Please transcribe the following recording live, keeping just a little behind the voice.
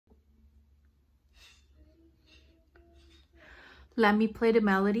Let me play the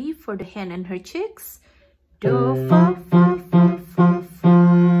melody for the Hen and Her Chicks. Do, fa, fa, fa, fa, fa.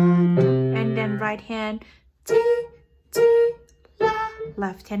 And then right hand, ti, ti, la.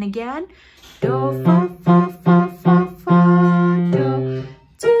 Left hand again. Do, fa, fa, fa, fa, fa. Do,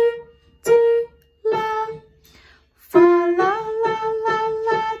 ti, ti, la. Fa, la, la, la,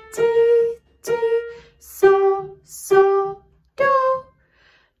 la, ti, ti. So, so, do.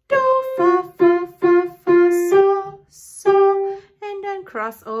 Do, fa, fa, fa, fa, so, so. And then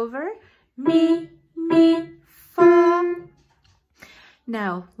cross over. Mi, mi, fa.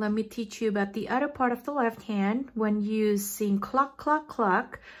 Now, let me teach you about the other part of the left hand. When you sing cluck, cluck,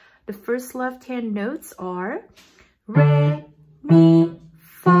 cluck, the first left hand notes are re, mi,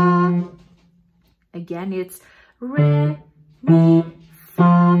 fa. Again, it's re, mi,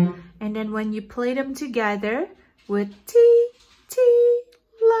 fa. And then when you play them together with ti, ti,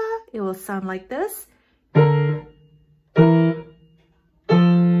 la, it will sound like this. You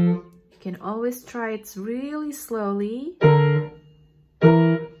can always try it really slowly.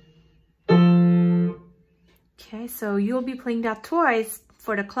 Okay, so you'll be playing that twice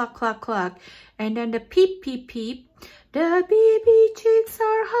for the cluck, cluck, cluck. And then the peep, peep, peep. The baby chicks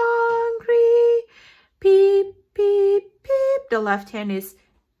are hungry. Peep, peep, peep. The left hand is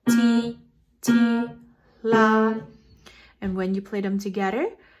ti, ti, la. And when you play them together,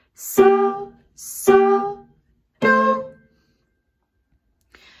 so, so, do.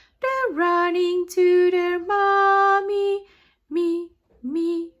 They're running to their mommy. Mi,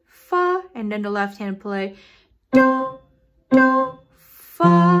 mi, fa. And then the left hand play do, do,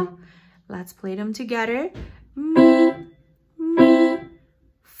 fa. Let's play them together. Mi, mi,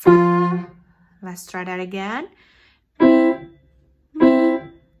 fa. Let's try that again. Mi, mi,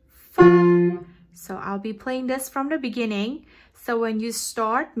 fa. So I'll be playing this from the beginning. So when you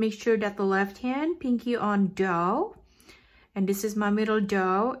start, make sure that the left hand, pinky on do. And this is my middle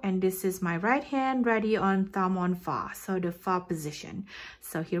do. And this is my right hand, ready on thumb on fa. So the fa position.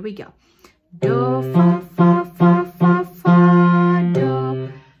 So here we go. Do, fa, fa, fa, fa, fa, do,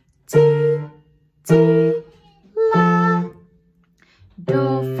 ti, ti, la.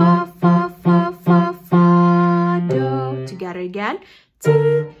 Do, fa, fa, fa, fa, fa, do. Together again.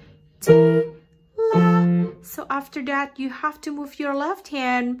 Ti, ti, la. So after that, you have to move your left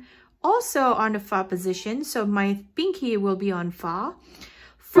hand also on the fa position. So my pinky will be on fa.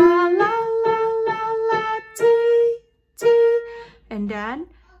 Fa, la, la, la, la, ti, ti. And then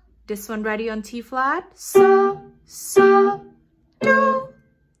this one ready on T flat. So, so, do.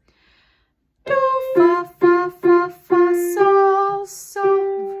 Do, fa, fa, fa, fa, so,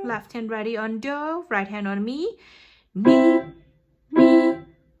 so. Left hand ready on do. Right hand on mi. Mi, mi,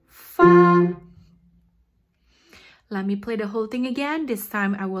 fa. Let me play the whole thing again. This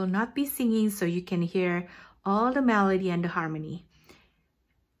time I will not be singing so you can hear all the melody and the harmony.